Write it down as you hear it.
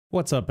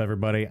What's up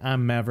everybody,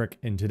 I'm Maverick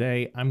and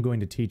today I'm going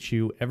to teach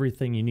you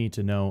everything you need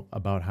to know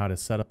about how to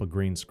set up a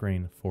green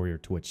screen for your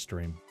Twitch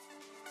stream.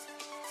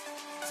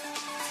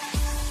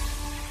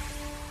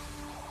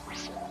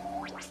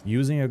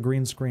 Using a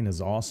green screen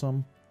is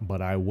awesome, but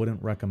I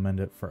wouldn't recommend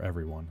it for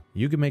everyone.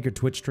 You can make your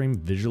Twitch stream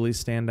visually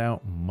stand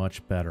out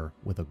much better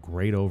with a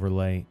great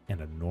overlay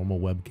and a normal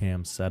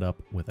webcam setup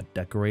with a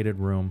decorated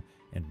room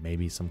and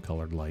maybe some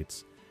colored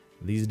lights.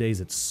 These days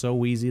it's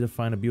so easy to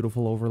find a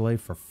beautiful overlay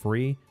for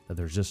free that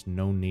there's just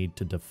no need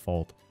to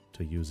default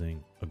to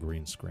using a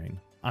green screen.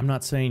 I'm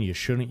not saying you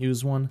shouldn't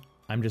use one,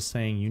 I'm just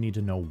saying you need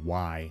to know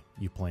why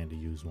you plan to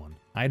use one.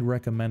 I'd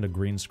recommend a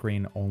green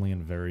screen only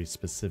in very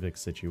specific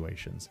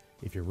situations.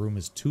 If your room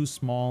is too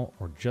small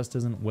or just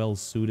isn't well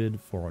suited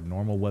for a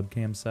normal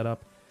webcam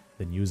setup,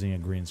 then using a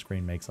green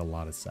screen makes a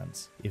lot of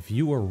sense. If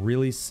you are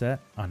really set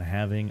on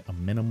having a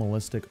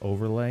minimalistic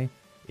overlay,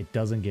 it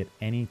doesn't get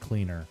any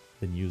cleaner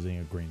than using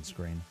a green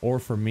screen. Or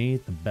for me,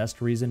 the best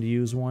reason to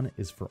use one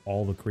is for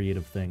all the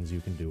creative things you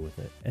can do with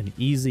it. An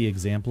easy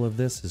example of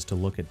this is to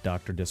look at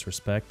Dr.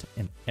 Disrespect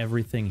and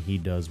everything he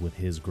does with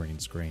his green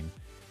screen.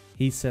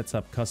 He sets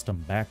up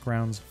custom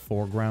backgrounds,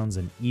 foregrounds,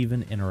 and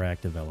even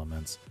interactive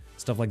elements.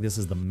 Stuff like this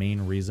is the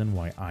main reason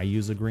why I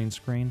use a green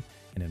screen,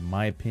 and in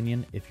my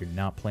opinion, if you're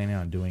not planning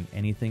on doing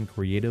anything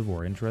creative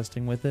or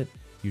interesting with it,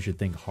 you should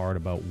think hard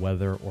about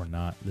whether or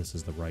not this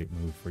is the right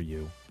move for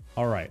you.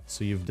 Alright,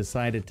 so you've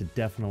decided to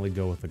definitely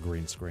go with a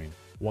green screen.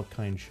 What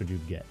kind should you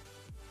get?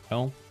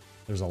 Well,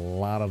 there's a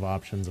lot of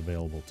options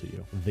available to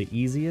you. The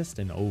easiest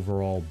and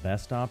overall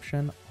best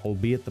option,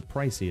 albeit the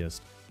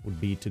priciest, would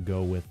be to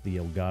go with the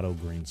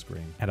Elgato Green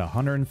Screen. At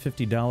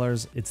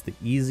 $150, it's the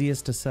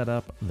easiest to set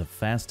up, the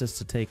fastest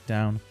to take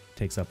down,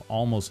 takes up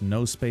almost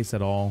no space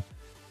at all,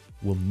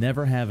 will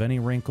never have any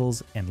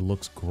wrinkles, and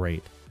looks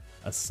great.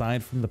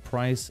 Aside from the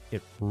price,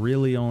 it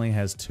really only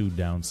has two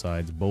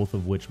downsides, both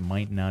of which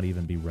might not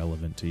even be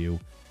relevant to you,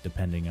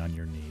 depending on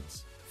your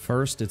needs.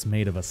 First, it's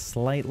made of a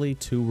slightly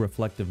too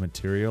reflective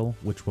material,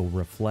 which will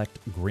reflect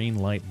green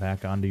light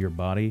back onto your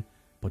body,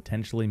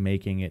 potentially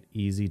making it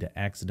easy to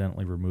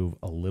accidentally remove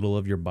a little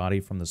of your body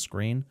from the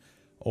screen,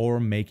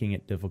 or making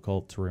it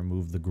difficult to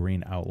remove the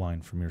green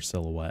outline from your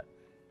silhouette.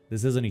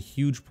 This isn't a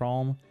huge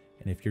problem,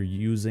 and if you're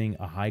using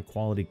a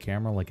high-quality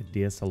camera like a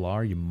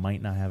DSLR, you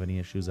might not have any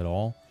issues at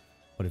all.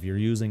 But if you're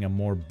using a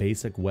more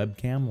basic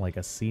webcam like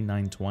a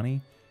C920,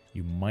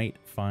 you might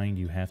find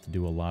you have to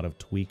do a lot of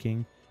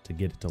tweaking to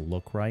get it to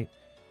look right,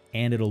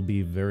 and it'll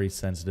be very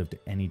sensitive to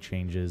any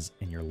changes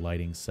in your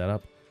lighting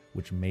setup,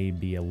 which may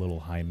be a little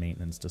high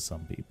maintenance to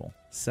some people.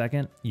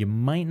 Second, you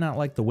might not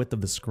like the width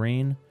of the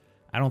screen.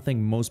 I don't think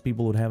most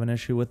people would have an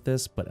issue with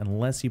this, but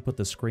unless you put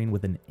the screen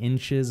within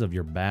inches of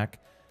your back,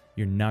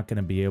 you're not going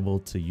to be able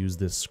to use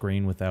this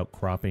screen without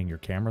cropping your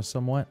camera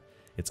somewhat.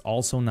 It's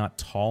also not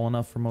tall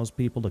enough for most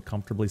people to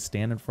comfortably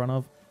stand in front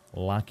of,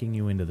 locking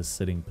you into the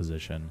sitting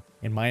position.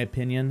 In my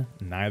opinion,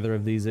 neither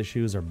of these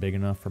issues are big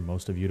enough for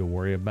most of you to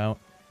worry about,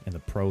 and the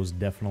pros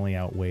definitely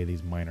outweigh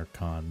these minor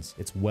cons.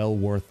 It's well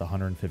worth the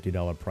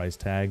 $150 price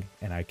tag,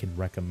 and I can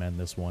recommend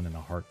this one in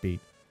a heartbeat.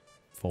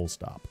 Full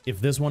stop. If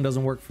this one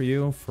doesn't work for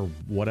you, for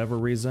whatever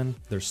reason,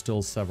 there's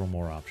still several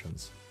more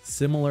options.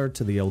 Similar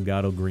to the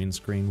Elgato Green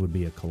Screen would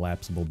be a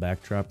collapsible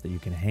backdrop that you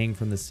can hang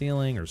from the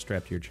ceiling or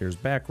strap to your chair's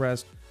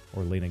backrest,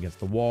 or lean against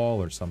the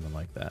wall or something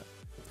like that.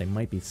 They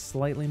might be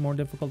slightly more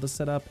difficult to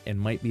set up and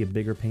might be a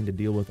bigger pain to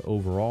deal with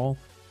overall,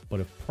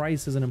 but if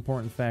price is an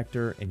important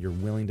factor and you're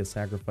willing to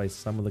sacrifice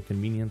some of the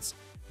convenience,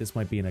 this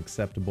might be an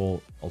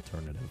acceptable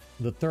alternative.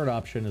 The third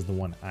option is the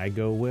one I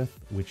go with,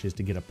 which is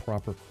to get a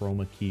proper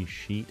chroma key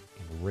sheet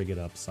and rig it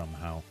up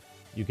somehow.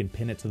 You can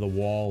pin it to the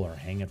wall or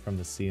hang it from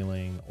the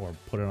ceiling or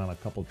put it on a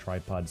couple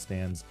tripod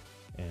stands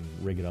and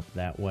rig it up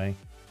that way.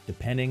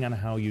 Depending on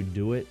how you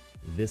do it,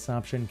 this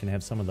option can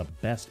have some of the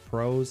best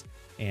pros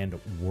and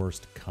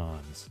worst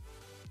cons.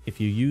 If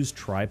you use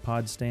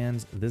tripod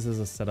stands, this is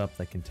a setup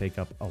that can take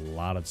up a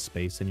lot of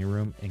space in your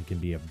room and can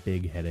be a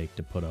big headache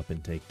to put up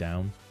and take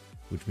down,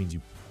 which means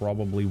you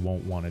probably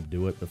won't want to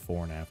do it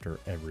before and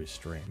after every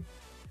stream.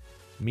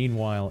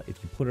 Meanwhile,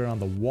 if you put it on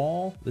the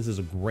wall, this is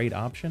a great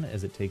option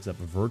as it takes up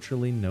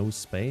virtually no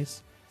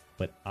space,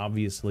 but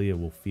obviously it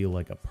will feel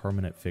like a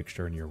permanent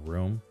fixture in your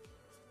room,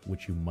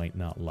 which you might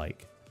not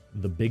like.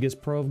 The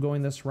biggest pro of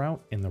going this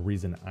route, and the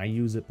reason I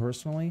use it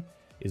personally,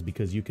 is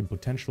because you can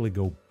potentially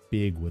go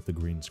big with the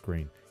green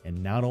screen.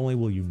 And not only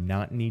will you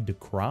not need to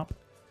crop,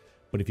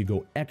 but if you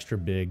go extra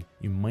big,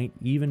 you might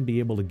even be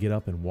able to get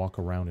up and walk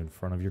around in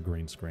front of your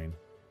green screen.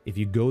 If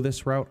you go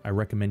this route, I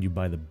recommend you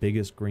buy the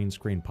biggest green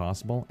screen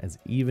possible, as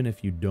even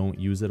if you don't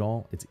use it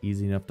all, it's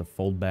easy enough to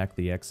fold back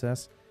the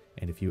excess,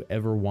 and if you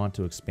ever want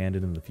to expand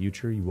it in the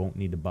future, you won't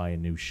need to buy a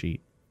new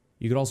sheet.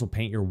 You could also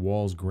paint your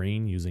walls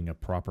green using a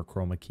proper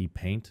chroma key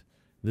paint.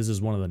 This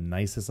is one of the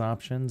nicest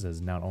options,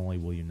 as not only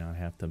will you not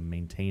have to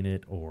maintain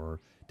it or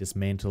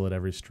dismantle it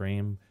every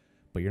stream,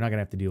 but you're not going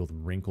to have to deal with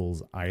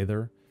wrinkles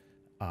either.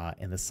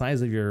 And the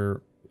size of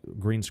your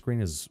green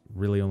screen is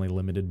really only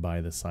limited by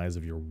the size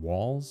of your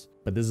walls,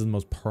 but this is the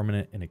most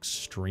permanent and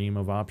extreme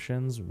of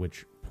options,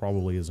 which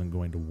probably isn't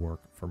going to work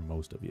for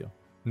most of you.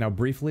 Now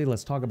briefly,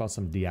 let's talk about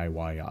some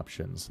DIY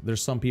options.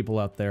 There's some people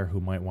out there who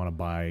might want to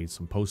buy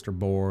some poster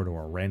board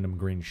or a random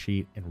green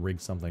sheet and rig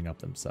something up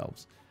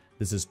themselves.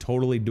 This is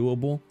totally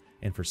doable,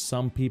 and for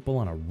some people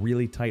on a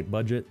really tight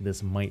budget,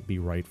 this might be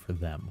right for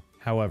them.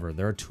 However,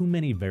 there are too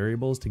many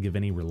variables to give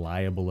any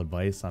reliable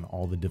advice on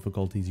all the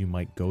difficulties you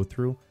might go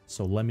through,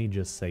 so let me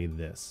just say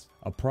this.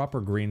 A proper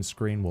green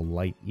screen will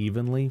light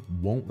evenly,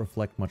 won't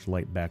reflect much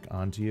light back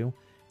onto you,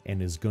 and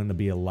is going to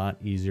be a lot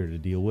easier to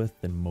deal with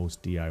than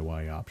most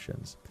DIY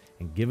options.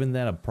 And given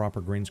that a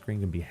proper green screen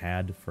can be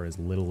had for as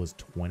little as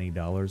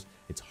 $20,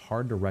 it's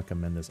hard to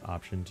recommend this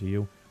option to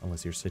you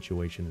unless your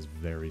situation is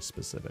very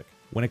specific.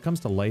 When it comes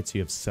to lights, you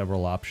have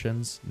several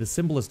options. The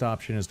simplest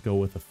option is to go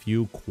with a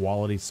few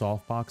quality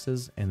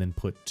softboxes and then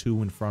put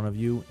 2 in front of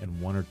you and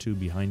 1 or 2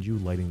 behind you,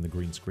 lighting the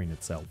green screen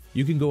itself.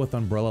 You can go with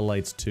umbrella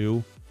lights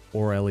too,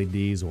 or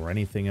LEDs or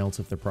anything else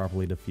if they're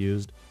properly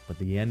diffused, but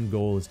the end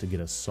goal is to get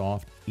a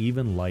soft,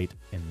 even light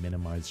and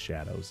minimize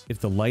shadows.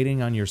 If the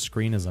lighting on your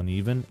screen is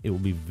uneven, it will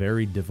be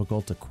very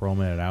difficult to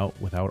chroma it out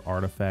without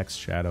artifacts,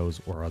 shadows,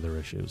 or other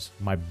issues.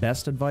 My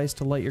best advice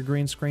to light your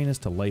green screen is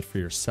to light for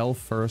yourself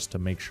first to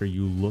make sure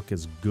you look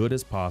as good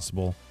as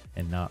possible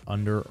and not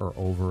under or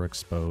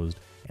overexposed,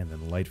 and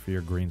then light for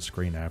your green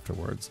screen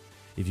afterwards.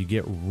 If you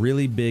get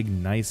really big,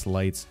 nice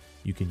lights,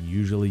 you can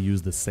usually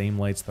use the same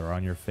lights that are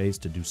on your face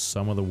to do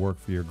some of the work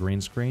for your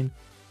green screen,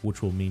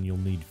 which will mean you'll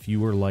need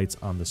fewer lights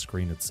on the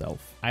screen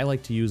itself. I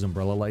like to use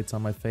umbrella lights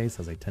on my face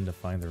as I tend to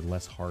find they're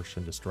less harsh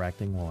and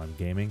distracting while I'm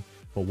gaming,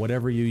 but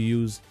whatever you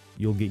use,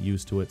 you'll get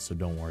used to it, so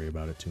don't worry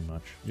about it too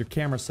much. Your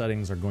camera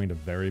settings are going to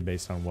vary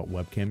based on what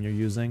webcam you're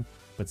using,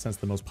 but since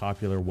the most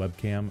popular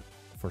webcam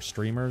for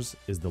streamers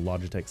is the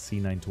Logitech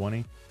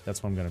C920,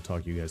 that's what I'm going to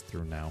talk you guys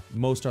through now.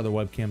 Most other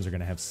webcams are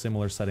going to have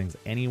similar settings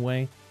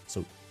anyway,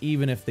 so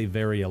even if they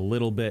vary a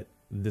little bit,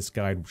 this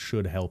guide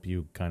should help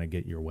you kind of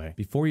get your way.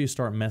 Before you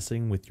start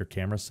messing with your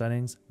camera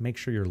settings, make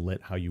sure you're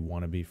lit how you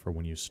want to be for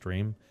when you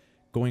stream.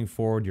 Going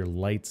forward, your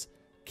lights,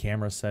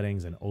 camera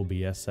settings, and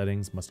OBS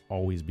settings must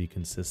always be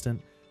consistent,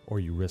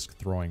 or you risk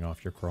throwing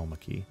off your chroma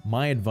key.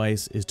 My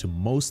advice is to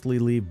mostly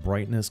leave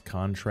brightness,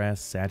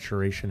 contrast,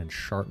 saturation, and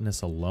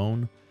sharpness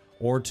alone,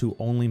 or to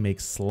only make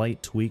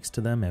slight tweaks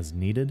to them as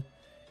needed.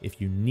 If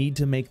you need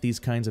to make these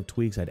kinds of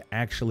tweaks, I'd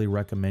actually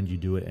recommend you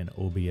do it in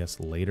OBS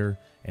later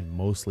and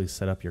mostly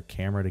set up your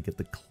camera to get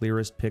the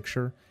clearest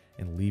picture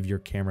and leave your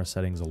camera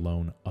settings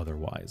alone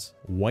otherwise.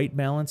 White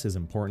balance is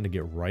important to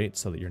get right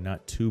so that you're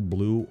not too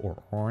blue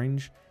or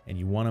orange, and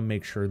you want to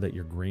make sure that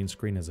your green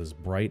screen is as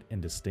bright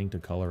and distinct a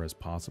color as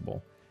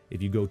possible.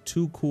 If you go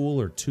too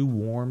cool or too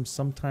warm,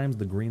 sometimes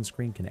the green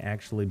screen can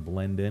actually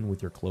blend in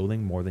with your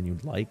clothing more than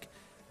you'd like,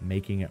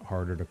 making it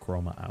harder to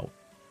chroma out.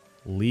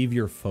 Leave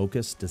your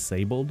focus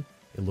disabled.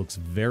 It looks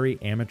very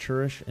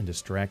amateurish and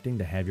distracting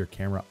to have your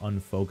camera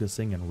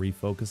unfocusing and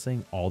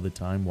refocusing all the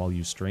time while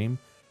you stream,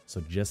 so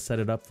just set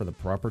it up for the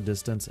proper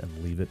distance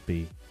and leave it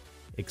be.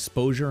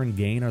 Exposure and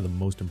gain are the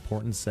most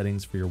important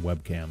settings for your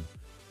webcam.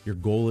 Your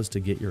goal is to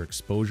get your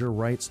exposure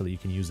right so that you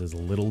can use as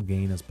little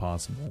gain as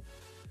possible.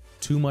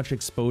 Too much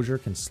exposure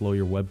can slow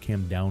your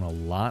webcam down a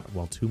lot,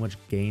 while too much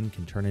gain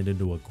can turn it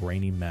into a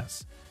grainy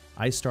mess.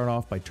 I start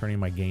off by turning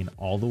my gain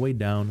all the way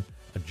down,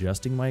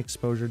 adjusting my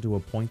exposure to a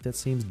point that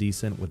seems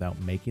decent without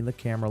making the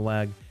camera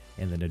lag,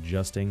 and then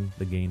adjusting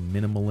the gain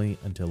minimally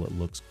until it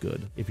looks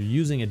good. If you're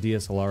using a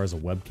DSLR as a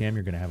webcam,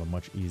 you're going to have a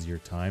much easier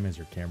time as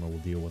your camera will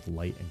deal with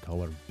light and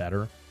color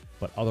better,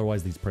 but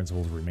otherwise these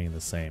principles remain the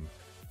same.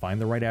 Find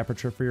the right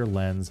aperture for your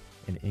lens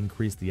and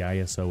increase the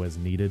ISO as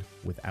needed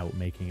without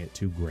making it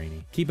too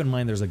grainy. Keep in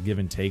mind there's a give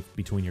and take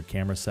between your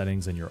camera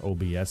settings and your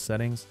OBS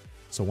settings,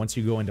 so once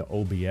you go into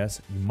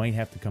OBS, you might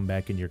have to come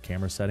back into your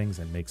camera settings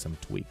and make some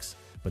tweaks,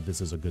 but this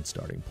is a good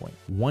starting point.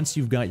 Once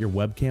you've got your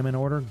webcam in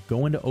order,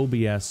 go into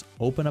OBS,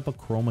 open up a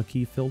chroma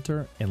key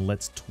filter, and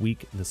let's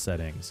tweak the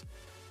settings.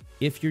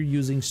 If you're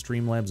using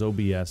Streamlabs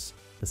OBS,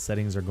 the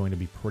settings are going to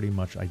be pretty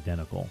much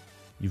identical.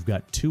 You've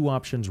got 2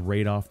 options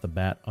right off the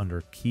bat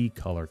under key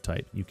color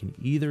type. You can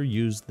either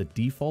use the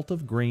default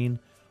of green,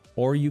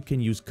 or you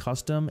can use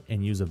custom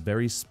and use a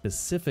very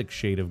specific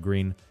shade of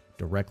green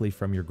directly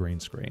from your green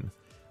screen.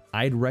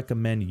 I'd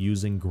recommend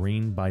using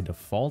green by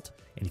default,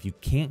 and if you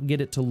can't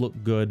get it to look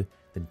good,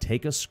 then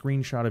take a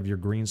screenshot of your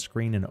green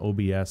screen in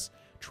OBS,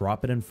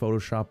 drop it in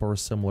Photoshop or a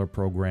similar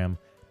program,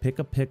 pick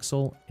a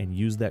pixel, and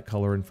use that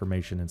color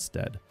information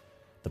instead.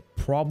 The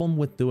problem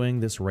with doing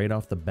this right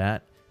off the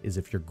bat is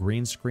if your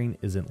green screen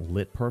isn't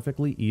lit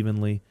perfectly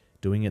evenly,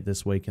 doing it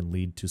this way can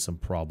lead to some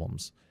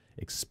problems.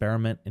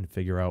 Experiment and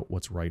figure out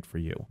what's right for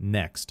you.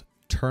 Next,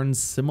 turn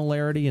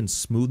similarity and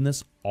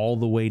smoothness all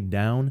the way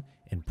down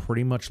and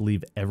pretty much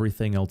leave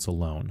everything else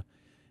alone.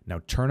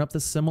 Now turn up the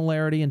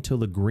similarity until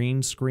the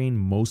green screen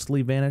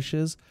mostly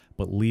vanishes,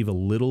 but leave a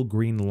little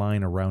green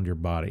line around your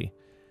body.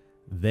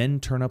 Then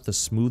turn up the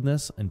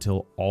smoothness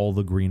until all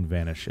the green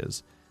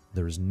vanishes.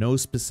 There's no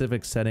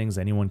specific settings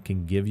anyone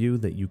can give you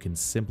that you can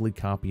simply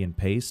copy and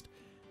paste.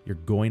 you're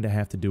going to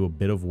have to do a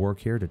bit of work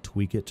here to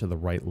tweak it to the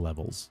right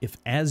levels. If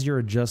as you're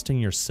adjusting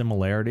your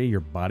similarity, your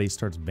body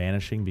starts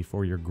vanishing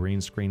before your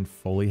green screen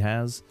fully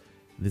has,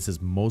 this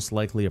is most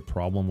likely a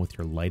problem with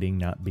your lighting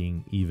not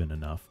being even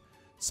enough.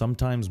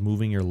 Sometimes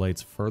moving your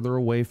lights further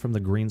away from the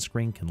green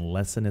screen can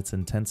lessen its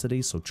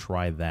intensity, so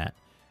try that.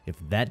 If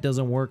that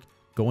doesn't work,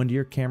 go into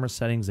your camera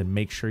settings and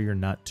make sure you're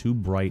not too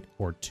bright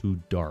or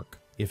too dark.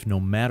 If no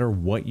matter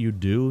what you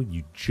do,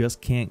 you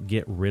just can't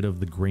get rid of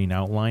the green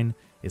outline,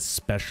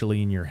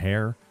 especially in your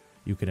hair,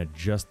 you can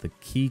adjust the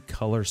key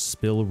color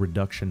spill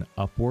reduction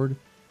upward,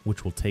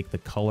 which will take the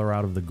color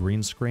out of the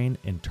green screen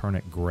and turn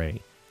it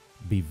gray.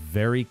 Be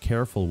very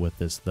careful with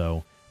this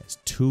though, as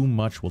too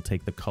much will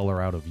take the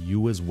color out of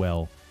you as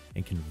well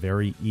and can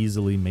very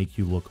easily make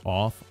you look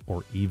off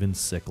or even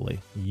sickly.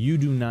 You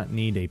do not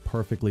need a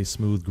perfectly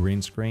smooth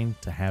green screen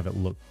to have it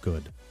look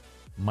good.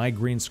 My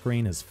green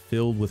screen is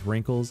filled with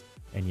wrinkles,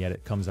 and yet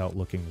it comes out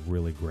looking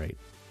really great.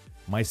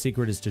 My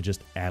secret is to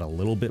just add a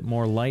little bit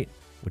more light,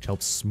 which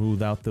helps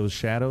smooth out those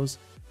shadows,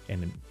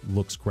 and it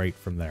looks great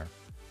from there.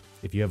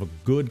 If you have a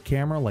good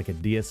camera like a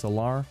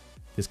DSLR,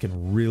 this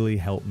can really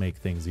help make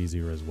things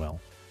easier as well.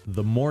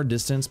 The more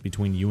distance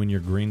between you and your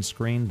green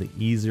screen, the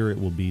easier it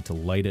will be to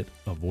light it,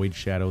 avoid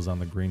shadows on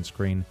the green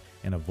screen,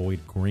 and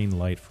avoid green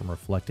light from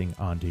reflecting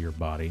onto your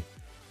body.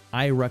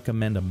 I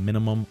recommend a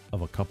minimum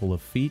of a couple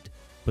of feet,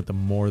 but the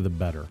more the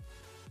better.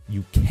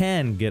 You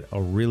can get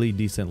a really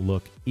decent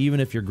look even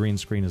if your green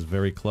screen is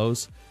very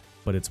close,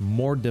 but it's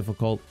more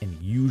difficult and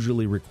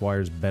usually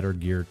requires better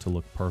gear to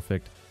look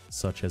perfect,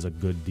 such as a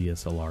good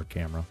DSLR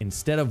camera.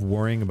 Instead of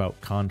worrying about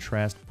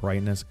contrast,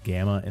 brightness,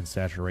 gamma, and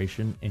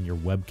saturation in your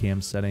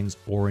webcam settings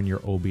or in your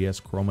OBS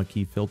chroma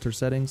key filter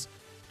settings,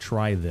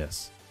 try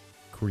this.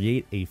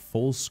 Create a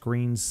full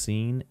screen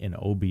scene in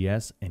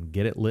OBS and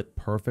get it lit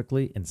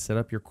perfectly, and set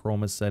up your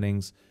chroma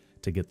settings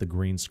to get the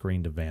green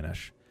screen to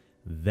vanish.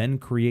 Then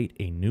create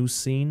a new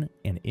scene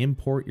and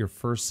import your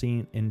first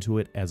scene into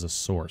it as a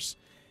source.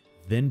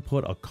 Then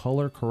put a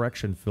color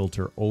correction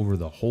filter over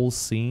the whole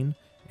scene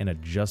and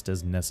adjust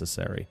as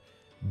necessary.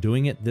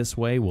 Doing it this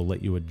way will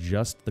let you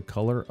adjust the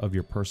color of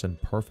your person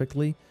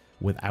perfectly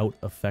without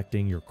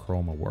affecting your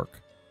chroma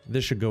work.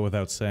 This should go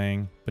without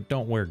saying, but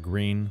don't wear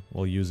green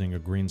while using a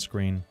green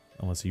screen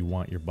unless you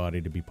want your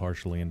body to be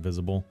partially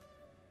invisible.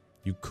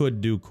 You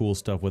could do cool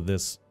stuff with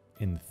this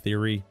in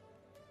theory,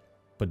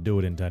 but do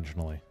it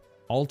intentionally.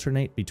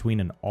 Alternate between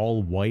an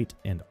all white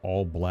and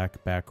all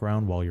black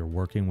background while you're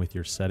working with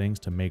your settings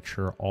to make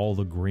sure all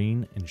the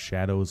green and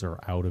shadows are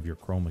out of your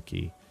chroma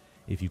key.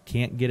 If you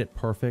can't get it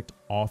perfect,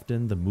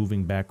 often the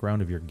moving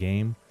background of your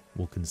game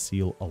will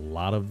conceal a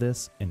lot of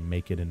this and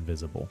make it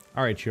invisible.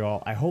 Alright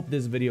y'all, I hope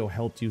this video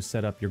helped you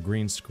set up your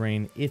green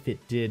screen. If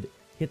it did,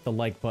 hit the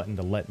like button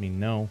to let me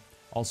know.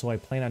 Also, I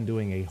plan on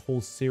doing a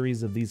whole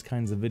series of these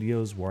kinds of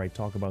videos where I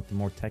talk about the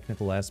more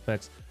technical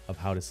aspects of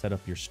how to set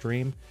up your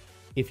stream.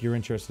 If you're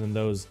interested in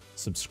those,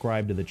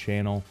 subscribe to the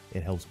channel.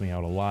 It helps me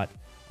out a lot.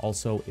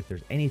 Also, if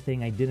there's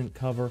anything I didn't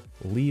cover,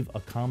 leave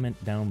a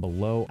comment down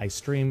below. I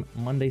stream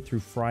Monday through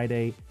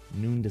Friday,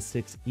 noon to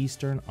 6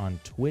 Eastern on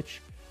Twitch.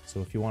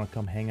 So if you want to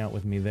come hang out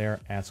with me there,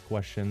 ask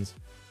questions,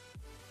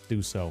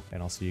 do so,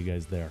 and I'll see you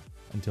guys there.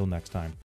 Until next time.